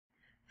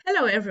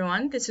Hello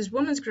everyone, this is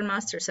Women's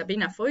Grandmaster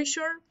Sabina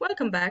Foisor.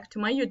 Welcome back to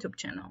my YouTube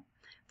channel.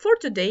 For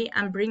today,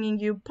 I'm bringing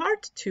you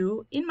part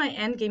 2 in my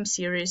Endgame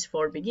series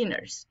for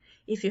beginners.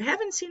 If you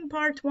haven't seen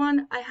part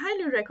 1, I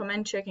highly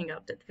recommend checking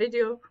out that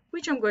video,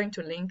 which I'm going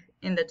to link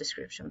in the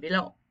description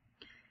below.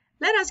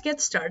 Let us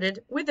get started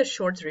with a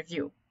short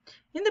review.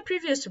 In the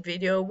previous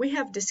video, we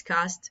have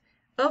discussed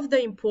of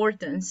the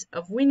importance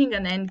of winning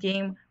an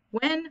endgame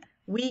when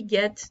we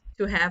get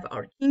to have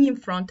our king in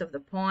front of the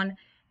pawn,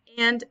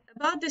 and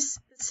about this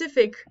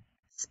specific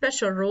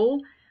special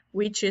rule,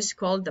 which is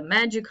called the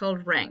magical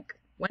rank.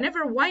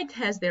 Whenever white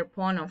has their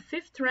pawn on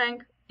 5th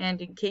rank, and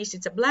in case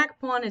it's a black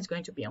pawn, it's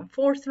going to be on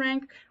 4th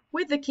rank,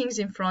 with the kings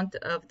in front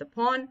of the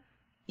pawn.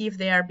 If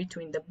they are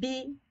between the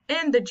B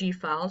and the G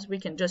files, we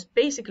can just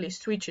basically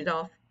switch it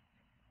off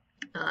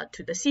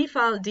to the C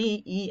file,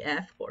 D, E,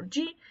 F, or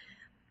G.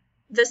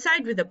 The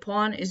side with the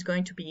pawn is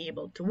going to be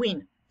able to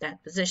win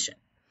that position.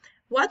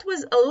 What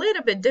was a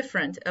little bit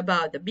different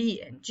about the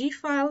B and G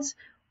files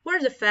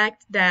were the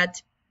fact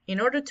that in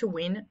order to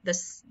win,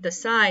 the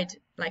side,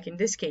 like in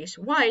this case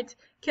white,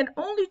 can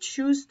only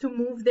choose to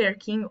move their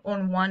king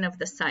on one of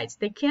the sides.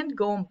 They can't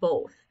go on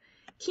both.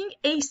 King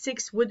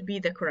A6 would be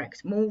the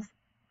correct move,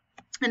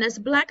 and as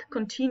black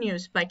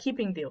continues by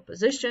keeping the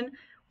opposition,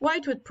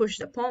 white would push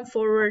the pawn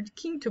forward,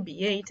 king to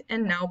B8,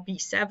 and now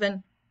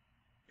B7,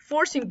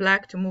 forcing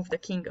black to move the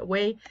king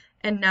away,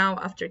 and now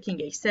after king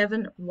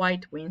A7,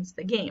 white wins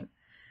the game.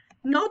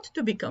 Not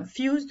to be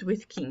confused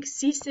with king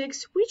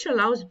C6, which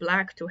allows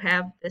black to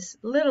have this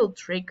little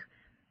trick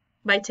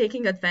by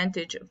taking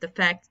advantage of the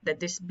fact that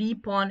this B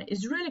pawn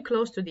is really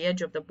close to the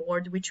edge of the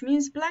board, which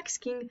means black's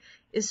king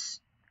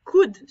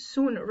could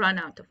soon run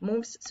out of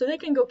moves, so they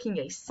can go king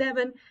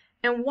A7,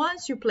 and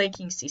once you play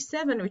king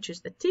C7, which is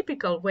the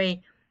typical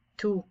way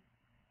to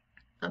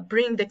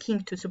bring the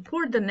king to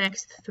support the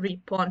next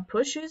 3 pawn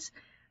pushes,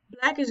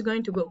 black is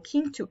going to go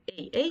king to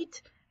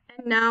A8,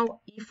 and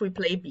now if we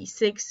play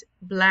B6,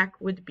 black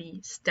would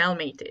be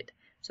stalemated.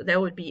 So that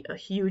would be a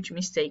huge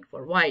mistake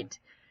for white.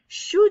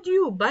 Should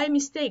you, by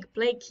mistake,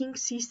 play king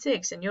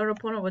C6 and your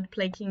opponent would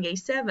play king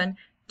A7,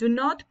 do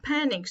not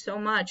panic so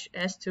much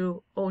as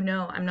to, oh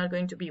no, I'm not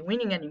going to be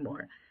winning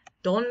anymore.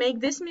 Don't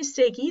make this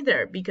mistake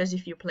either, because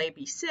if you play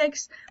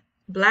B6,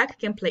 black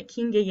can play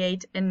king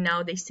A8 and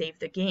now they save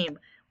the game.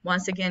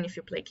 Once again, if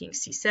you play king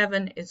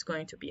C7, it's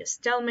going to be a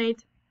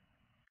stalemate.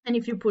 And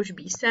if you push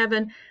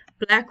B7,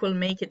 black will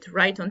make it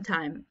right on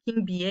time.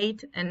 King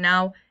B8, and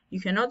now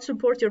you cannot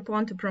support your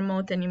pawn to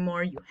promote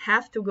anymore. You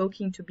have to go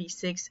king to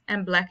B6,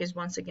 and black is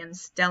once again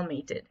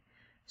stalemated.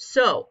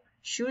 So,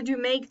 should you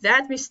make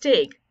that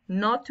mistake,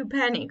 not to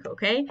panic,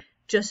 okay?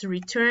 Just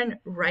return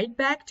right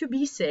back to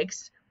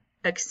B6,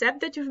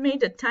 accept that you've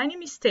made a tiny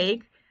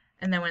mistake,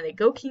 and then when they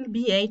go king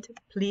B8,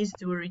 please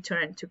do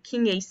return to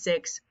king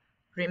A6.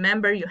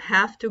 Remember, you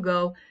have to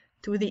go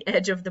to the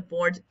edge of the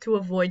board to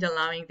avoid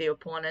allowing the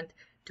opponent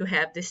to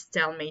have this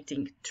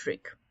stalemating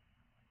trick.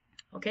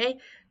 Okay,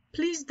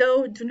 please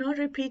though, do not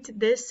repeat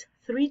this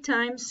 3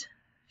 times.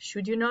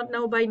 Should you not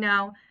know by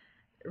now,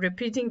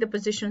 repeating the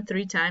position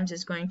 3 times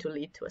is going to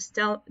lead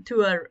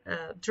to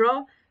a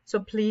draw. So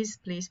please,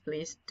 please,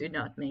 please do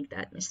not make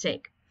that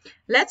mistake.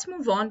 Let's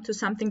move on to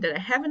something that I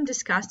haven't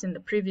discussed in the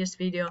previous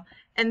video,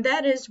 and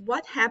that is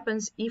what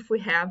happens if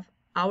we have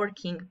our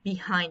king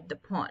behind the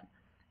pawn.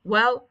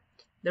 Well,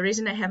 the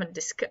reason I haven't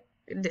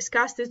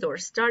discussed it or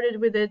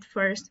started with it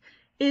first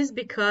is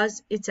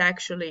because it's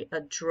actually a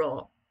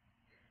draw.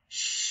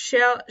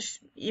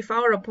 If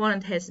our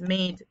opponent has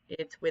made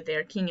it with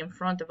their king in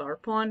front of our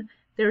pawn,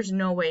 there's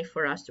no way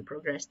for us to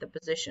progress the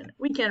position.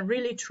 We can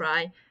really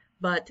try,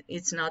 but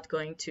it's not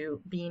going to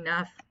be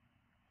enough.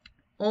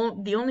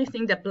 The only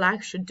thing that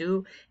black should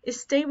do is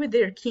stay with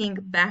their king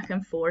back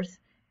and forth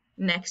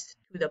next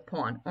to the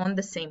pawn on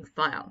the same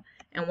file.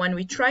 And when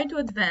we try to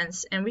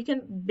advance, and we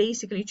can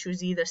basically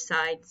choose either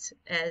sides,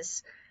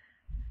 as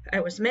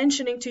I was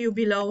mentioning to you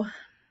before,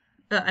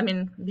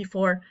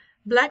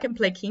 black can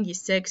play king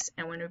e6,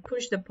 and when we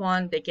push the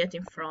pawn, they get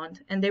in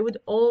front, and they would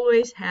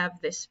always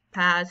have this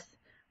path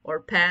or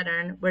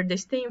pattern where they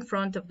stay in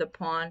front of the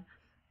pawn,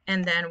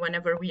 and then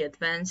whenever we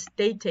advance,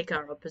 they take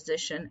our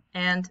position,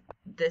 and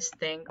this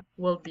thing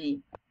will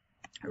be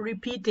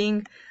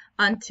repeating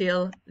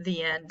until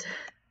the end.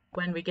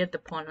 When we get the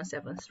pawn on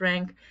 7th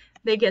rank,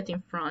 they get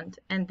in front,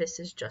 and this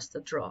is just a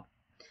draw.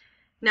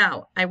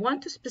 Now, I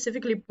want to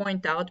specifically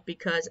point out,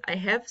 because I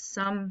have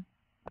some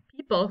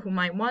people who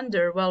might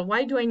wonder, well,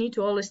 why do I need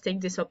to always take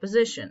this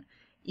opposition?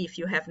 If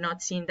you have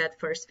not seen that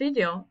first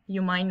video,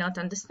 you might not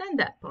understand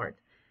that part.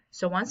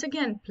 So once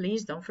again,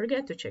 please don't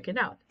forget to check it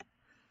out.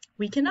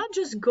 We cannot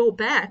just go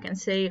back and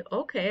say,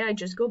 okay, I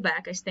just go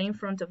back, I stay in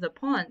front of the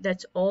pawn.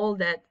 That's all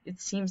that it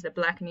seems that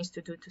black needs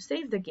to do to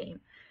save the game.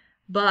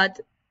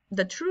 But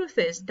the truth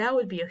is that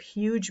would be a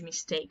huge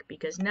mistake,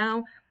 because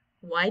now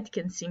white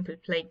can simply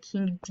play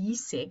king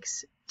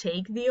d6,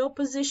 take the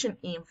opposition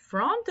in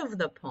front of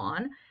the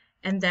pawn,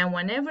 and then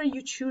whenever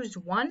you choose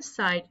one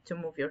side to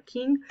move your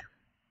king,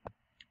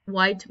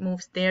 white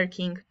moves their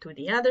king to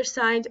the other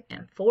side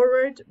and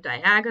forward,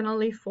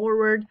 diagonally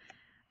forward,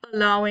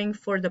 allowing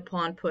for the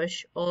pawn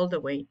push all the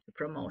way to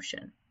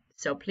promotion.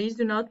 So please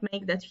do not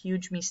make that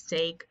huge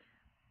mistake.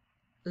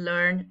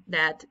 Learn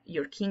that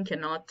your king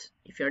cannot,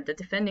 if you're the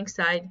defending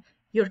side,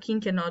 your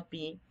king cannot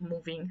be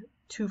moving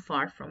too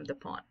far from the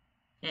pawn.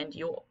 And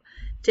you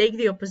take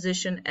the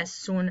opposition as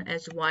soon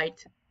as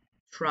white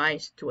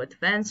tries to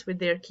advance with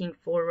their king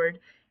forward.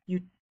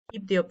 You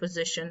keep the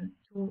opposition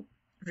to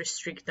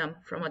restrict them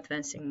from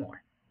advancing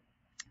more.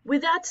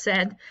 With that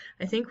said,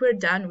 I think we're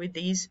done with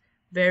these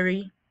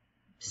very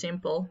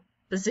simple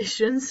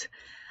positions.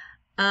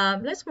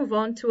 Let's move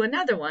on to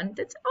another one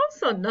that's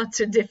also not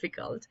too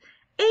difficult.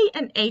 A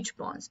and H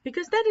pawns,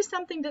 because that is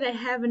something that I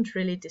haven't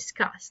really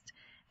discussed.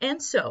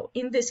 And so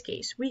in this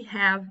case, we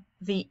have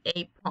the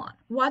A pawn.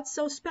 What's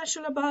so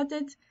special about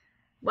it?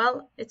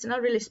 Well, it's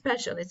not really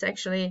special. It's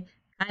actually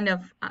kind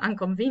of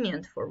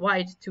inconvenient for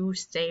white to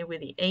stay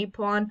with the A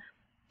pawn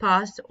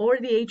passed or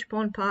the H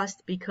pawn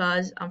passed,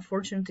 because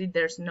unfortunately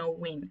there's no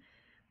win.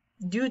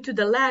 Due to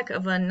the lack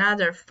of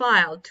another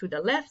file to the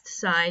left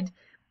side,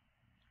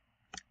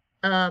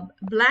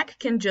 black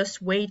can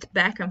just wait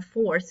back and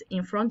forth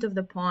in front of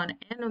the pawn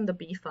and on the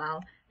B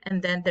file,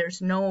 and then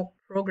there's no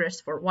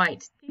progress for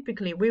white.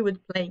 Typically, we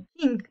would play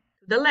king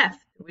to the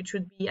left, which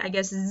would be, I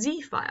guess,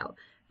 Z file,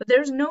 but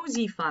there's no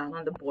Z file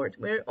on the board.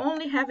 We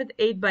only have it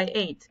 8 by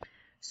 8.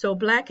 So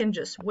black can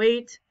just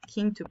wait,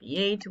 king to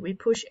B8, we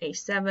push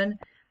A7,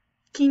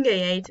 king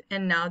A8,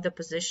 and now the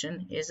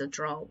position is a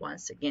draw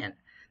once again.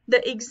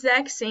 The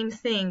exact same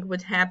thing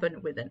would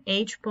happen with an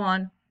H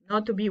pawn.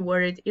 Not to be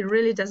worried, it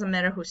really doesn't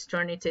matter whose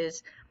turn it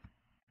is,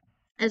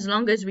 as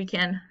long as we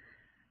can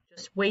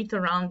just wait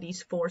around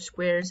these 4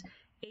 squares,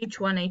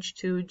 H1,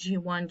 H2,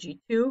 G1,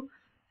 G2.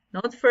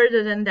 Not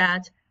further than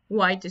that,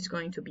 white is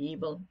going to be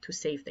able to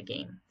save the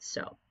game.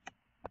 So,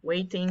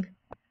 waiting,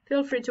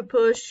 feel free to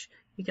push.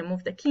 You can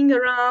move the king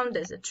around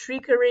as a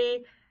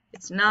trickery.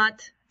 It's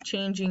not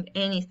changing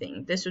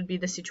anything. This would be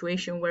the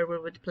situation where we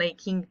would play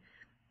king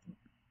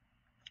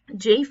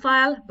J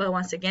file, but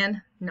once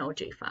again, no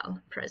J file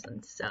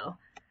present. So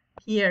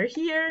here,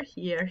 here,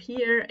 here,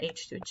 here,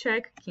 H2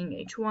 check,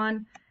 king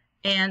H1,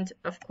 and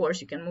of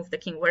course you can move the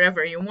king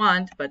wherever you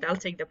want, but I'll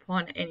take the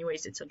pawn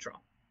anyways, it's a draw.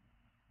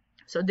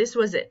 So this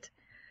was it.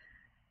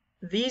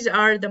 These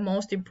are the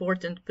most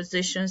important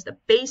positions, the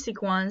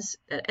basic ones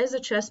that as a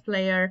chess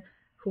player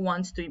who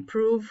wants to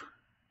improve,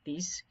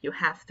 these you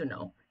have to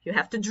know. You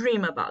have to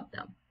dream about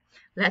them.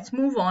 Let's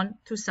move on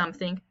to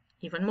something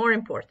even more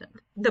important,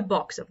 the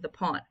box of the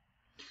pawn.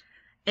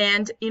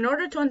 And in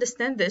order to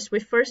understand this, we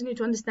first need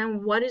to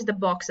understand what is the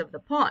box of the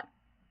pawn.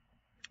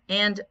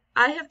 And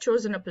I have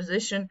chosen a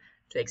position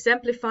to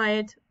exemplify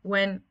it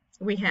when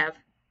we have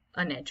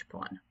an edge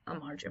pawn, a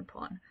margin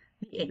pawn,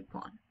 the A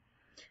pawn.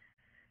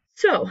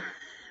 So,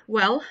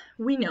 well,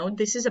 we know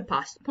this is a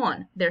passed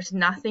pawn. There's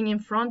nothing in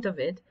front of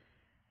it,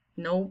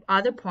 no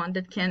other pawn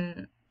that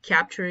can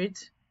capture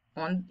it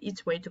on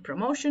its way to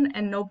promotion,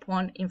 and no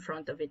pawn in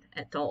front of it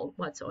at all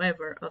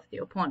whatsoever of the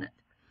opponent.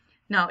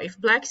 Now, if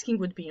black's king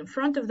would be in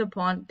front of the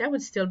pawn, that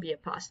would still be a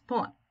passed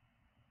pawn.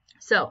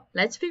 So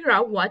let's figure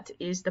out what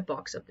is the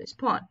box of this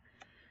pawn.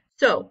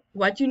 So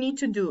what you need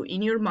to do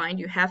in your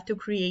mind, you have to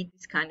create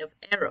these kind of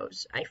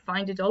arrows. I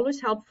find it always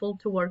helpful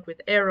to work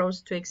with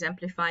arrows to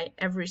exemplify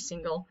every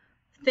single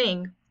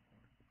thing.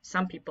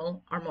 Some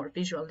people are more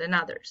visual than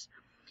others.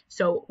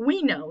 So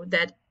we know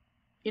that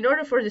in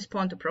order for this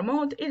pawn to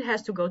promote, it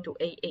has to go to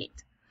A8.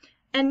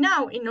 And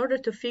now, in order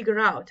to figure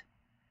out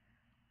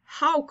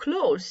how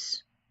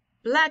close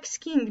black's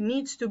king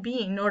needs to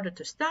be in order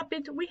to stop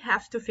it, we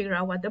have to figure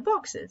out what the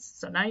box is.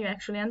 So now you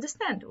actually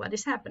understand what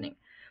is happening.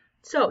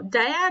 So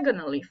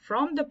diagonally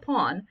from the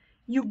pawn,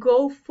 you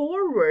go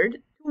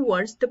forward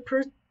towards the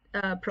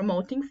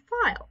promoting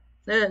file,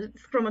 the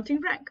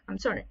promoting rank, I'm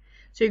sorry.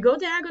 So you go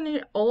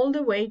diagonally all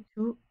the way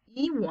to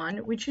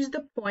E1, which is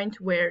the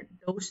point where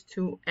those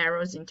two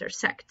arrows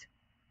intersect.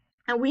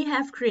 And we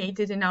have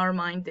created in our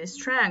mind this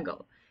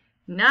triangle.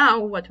 Now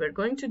what we're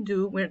going to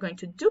do, we're going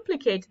to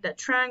duplicate that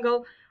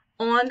triangle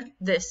on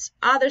this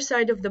other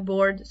side of the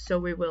board. So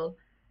we will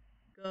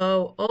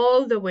go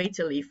all the way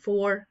till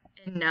E4,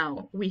 and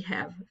now we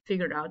have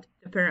figured out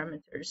the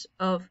parameters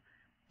of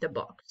the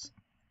box.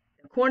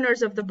 The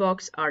corners of the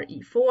box are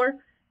E4,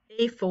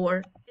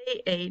 A4,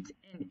 A8,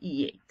 and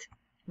E8.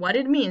 What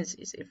it means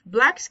is if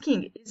black's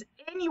king is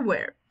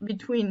anywhere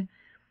between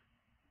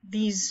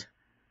these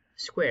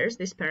squares,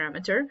 this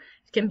parameter,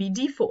 it can be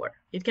D4,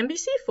 it can be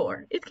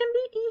C4, it can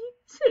be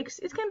E6,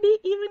 it can be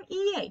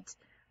even E8.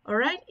 All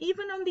right,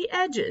 even on the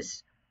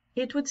edges,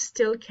 it would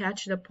still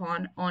catch the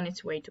pawn on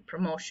its way to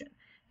promotion.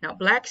 Now,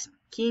 black's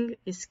king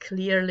is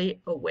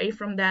clearly away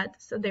from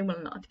that, so they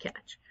will not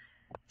catch.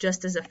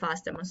 Just as a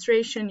fast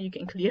demonstration, you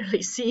can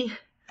clearly see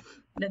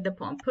that the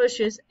pawn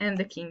pushes and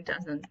the king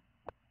doesn't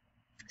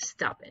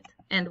stop it.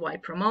 And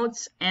white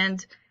promotes,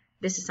 and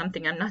this is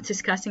something I'm not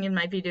discussing in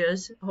my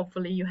videos.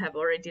 Hopefully, you have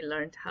already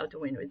learned how to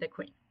win with the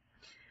queen.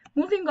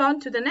 Moving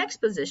on to the next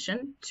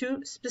position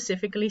to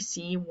specifically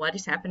see what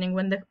is happening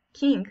when the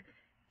king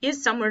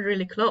is somewhere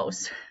really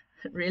close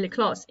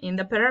in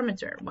the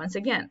parameter. Once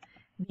again,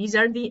 these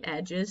are the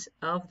edges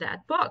of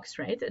that box,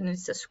 right? And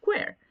it's a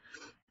square.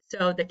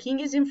 So the king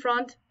is in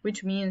front,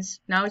 which means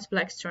now it's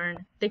black's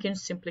turn. They can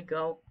simply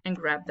go and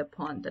grab the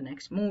pawn the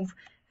next move.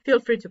 Feel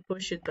free to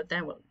push it, but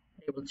then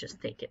they will just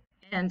take it.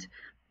 And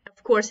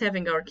of course,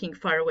 having our king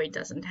far away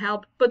doesn't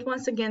help. But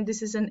once again,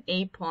 this is an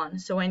A pawn.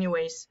 So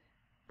anyways,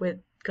 with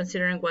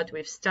considering what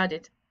we've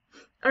studied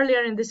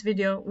earlier in this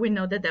video, we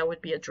know that that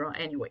would be a draw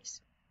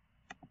anyways.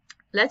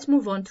 Let's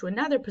move on to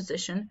another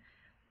position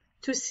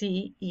to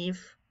see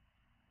if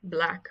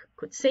black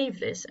could save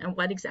this and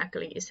what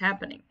exactly is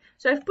happening.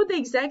 So I've put the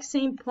exact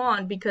same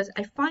pawn because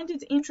I find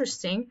it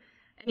interesting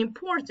and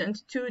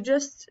important to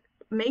just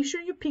make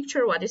sure you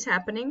picture what is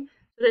happening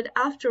so that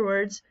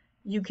afterwards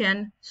you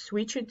can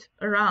switch it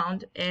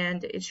around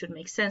and it should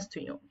make sense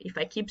to you. If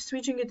I keep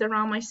switching it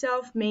around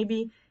myself,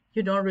 maybe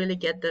you don't really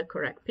get the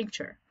correct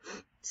picture.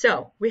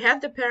 So we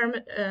have the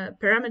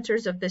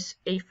parameters of this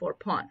A4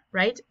 pawn,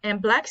 right?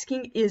 And black's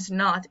king is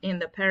not in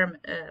the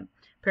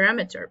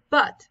parameter,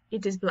 but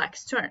it is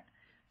black's turn.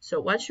 So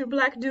what should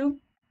black do?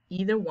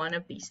 Either one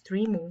of these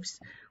three moves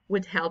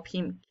would help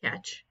him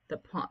catch the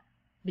pawn,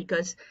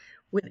 because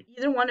with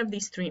either one of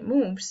these three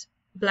moves,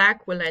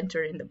 black will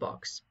enter in the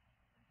box.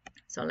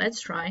 So let's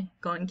try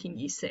going king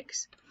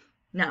e6.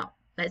 Now,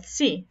 let's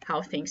see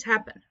how things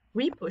happen.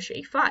 We push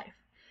a5.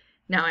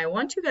 Now, I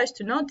want you guys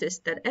to notice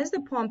that as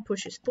the pawn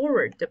pushes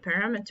forward, the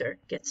parameter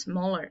gets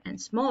smaller and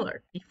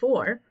smaller.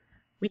 Before,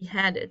 we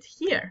had it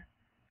here,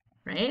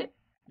 right?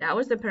 That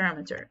was the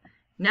parameter.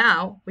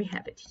 Now, we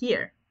have it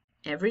here.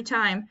 Every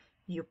time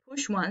you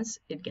push once,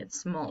 it gets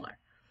smaller.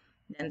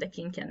 Then the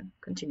king can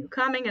continue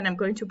coming, and I'm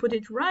going to put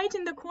it right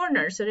in the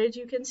corner so that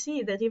you can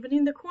see that even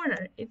in the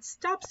corner, it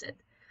stops it.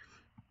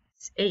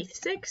 It's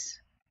a6.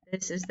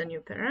 This is the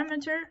new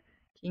parameter.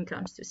 King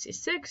comes to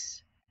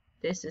c6.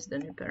 This is the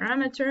new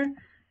parameter,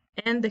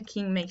 and the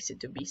king makes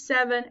it to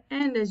b7,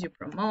 and as you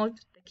promote,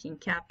 the king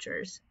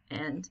captures,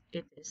 and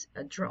it is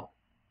a draw.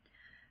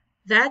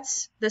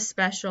 That's the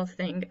special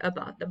thing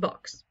about the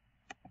box.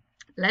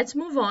 Let's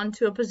move on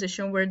to a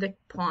position where the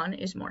pawn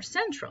is more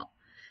central.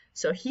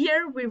 So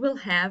here we will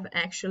have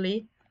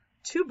actually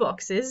two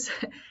boxes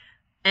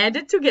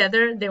added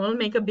together. They will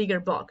make a bigger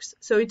box.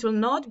 So it will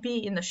not be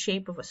in the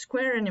shape of a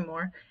square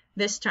anymore.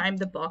 This time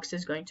the box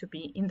is going to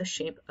be in the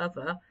shape of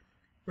a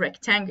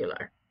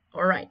rectangular.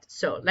 All right,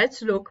 so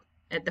let's look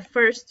at the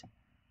first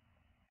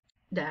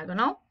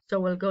diagonal. So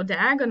we'll go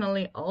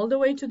diagonally all the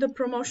way to the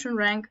promotion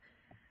rank,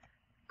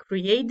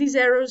 create these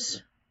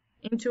arrows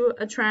into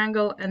a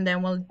triangle, and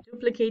then we'll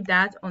duplicate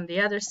that on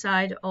the other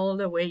side all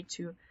the way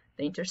to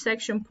the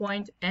intersection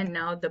point, and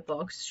now the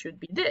box should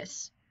be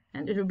this,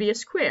 and it will be a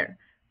square.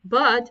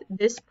 But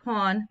this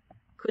pawn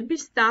could be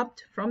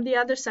stopped from the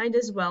other side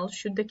as well,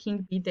 should the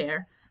king be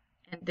there.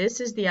 And this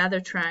is the other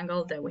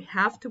triangle that we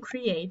have to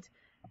create.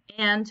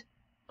 And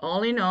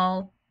all in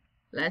all,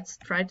 let's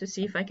try to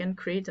see if I can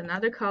create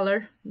another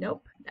color.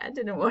 Nope, that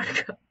didn't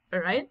work. All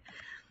right.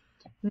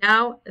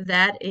 Now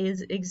that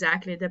is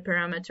exactly the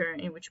parameter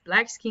in which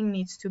black's king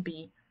needs to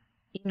be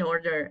in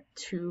order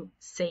to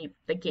save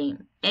the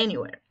game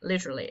anywhere.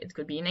 Literally, it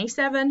could be in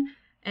a7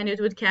 and it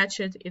would catch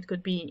it. It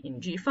could be in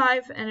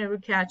g5 and it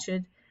would catch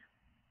it.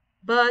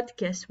 But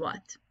guess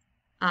what?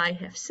 I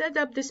have set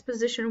up this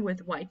position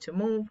with white to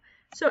move.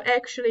 So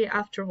actually,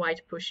 after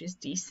white pushes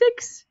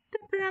d6, the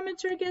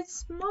parameter gets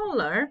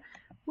smaller,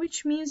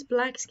 which means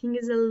black's king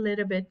is a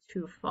little bit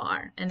too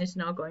far and is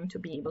not going to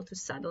be able to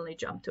suddenly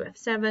jump to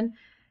f7.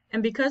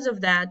 And because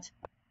of that,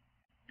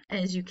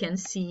 as you can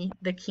see,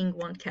 the king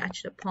won't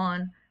catch the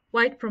pawn.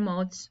 White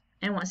promotes,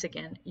 and once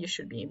again, you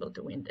should be able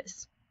to win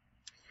this.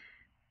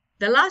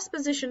 The last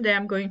position that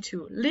I'm going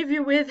to leave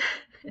you with,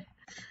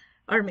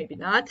 or maybe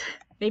not,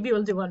 maybe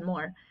we'll do one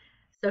more.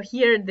 So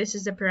here, this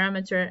is the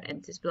parameter, and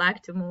it is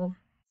black to move.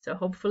 So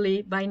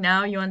hopefully by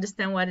now you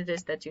understand what it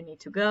is that you need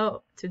to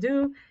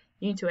do.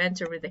 You need to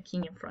enter with the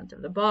king in front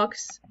of the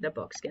box. The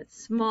box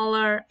gets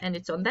smaller, and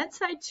it's on that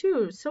side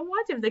too. So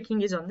what if the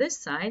king is on this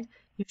side?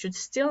 You should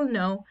still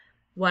know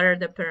what are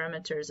the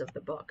parameters of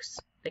the box.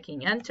 The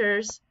king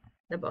enters,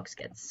 the box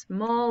gets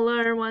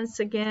smaller once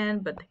again,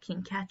 but the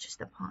king catches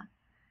the pawn.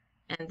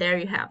 And there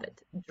you have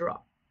it,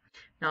 draw.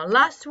 Now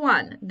last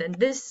one, then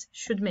this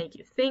should make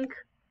you think.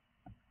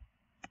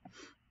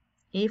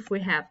 If we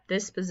have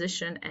this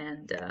position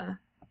and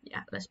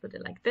yeah, let's put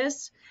it like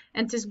this,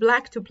 and it is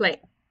black to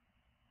play.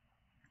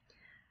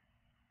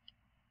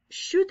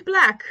 Should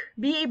black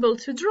be able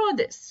to draw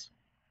this?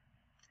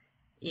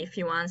 If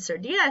you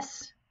answered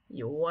yes,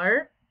 you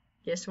were,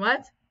 guess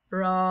what?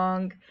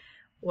 Wrong.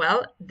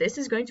 Well, this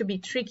is going to be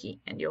tricky,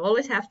 and you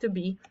always have to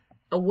be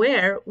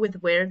aware with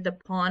where the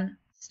pawn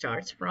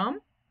starts from.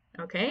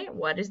 Okay,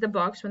 what is the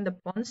box when the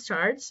pawn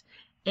starts?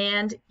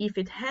 And if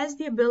it has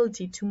the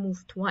ability to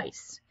move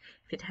twice.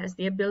 If it has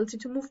the ability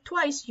to move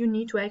twice, you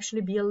need to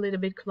actually be a little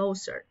bit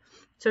closer.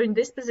 So in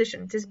this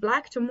position, it is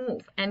black to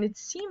move, and it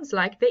seems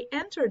like they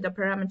entered the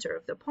parameter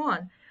of the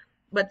pawn,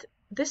 but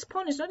this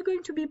pawn is not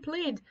going to be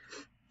played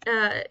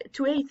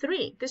to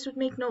a3. This would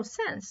make no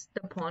sense.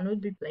 The pawn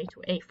would be played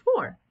to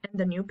a4, and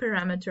the new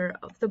parameter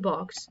of the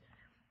box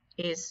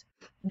is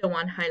the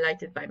one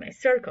highlighted by my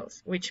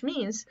circles, which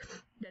means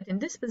that in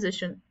this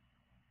position,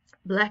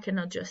 black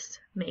cannot just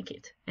make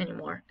it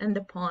anymore, and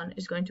the pawn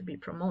is going to be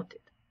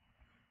promoted.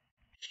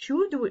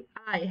 Should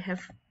I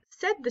have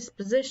set this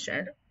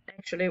position,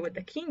 actually with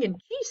the king in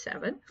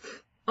g7,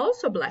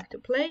 also black to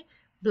play,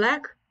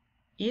 black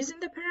is in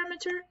the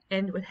parameter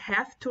and would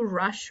have to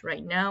rush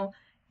right now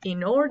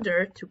in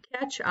order to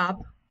catch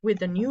up with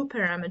the new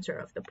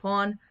parameter of the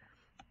pawn.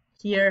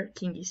 Here,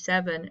 king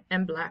e7,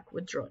 and black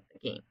would draw the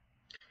game.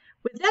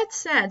 With that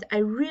said, I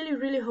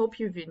really hope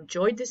you've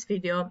enjoyed this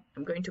video.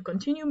 I'm going to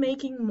continue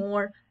making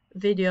more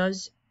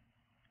videos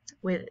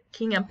with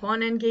king and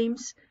pawn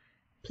endgames.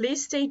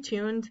 Please stay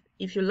tuned.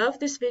 If you love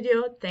this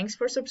video, thanks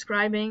for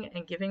subscribing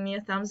and giving me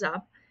a thumbs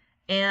up.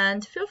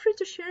 And feel free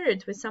to share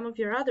it with some of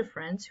your other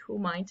friends who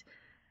might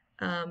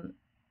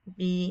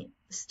be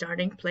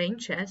starting playing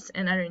chess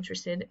and are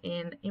interested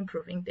in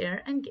improving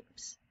their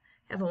endgames.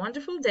 Have a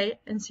wonderful day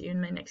and see you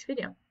in my next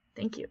video.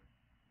 Thank you.